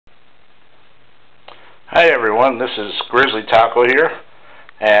Hi everyone, this is Grizzly Taco here,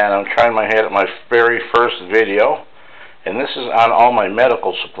 and I'm trying my hand at my very first video, and this is on all my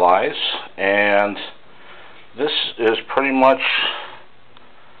medical supplies, and this is pretty much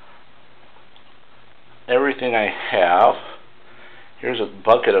everything I have. Here's a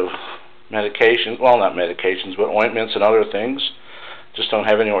bucket of medications, well, not medications, but ointments and other things. Just don't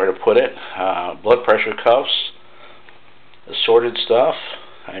have anywhere to put it. Blood pressure cuffs, assorted stuff.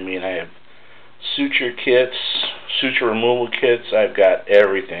 I have suture kits, suture removal kits. I've got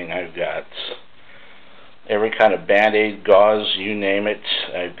everything. I've got every kind of band-aid, gauze, you name it.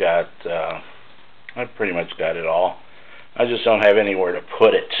 I've pretty much got it all. I just don't have anywhere to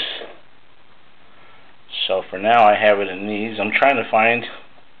put it. So for now I have it in these. I'm trying to find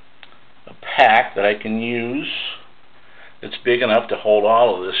a pack that I can use that's big enough to hold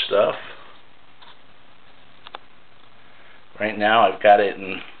all of this stuff. Right now I've got it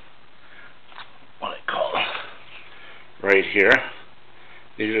in what I call it right here.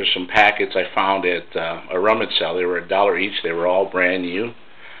 These are some packets I found at a rummage sale. They were $1 each. They were all brand new.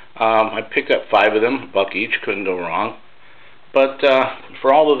 I picked up 5 of them, $1 each. Couldn't go wrong. But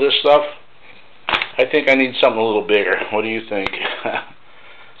for all of this stuff, I think I need something a little bigger. What do you think?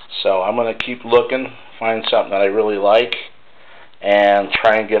 So I'm going to keep looking, find something that I really like, and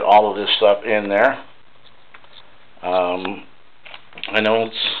try and get all of this stuff in there. I know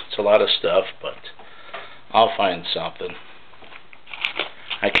it's a lot of stuff, but I'll find something.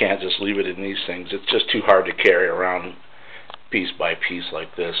 I can't just leave it in these things. It's just too hard to carry around piece by piece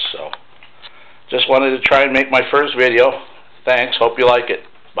like this. So just wanted to try and make my first video. Thanks. Hope you like it.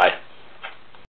 Bye.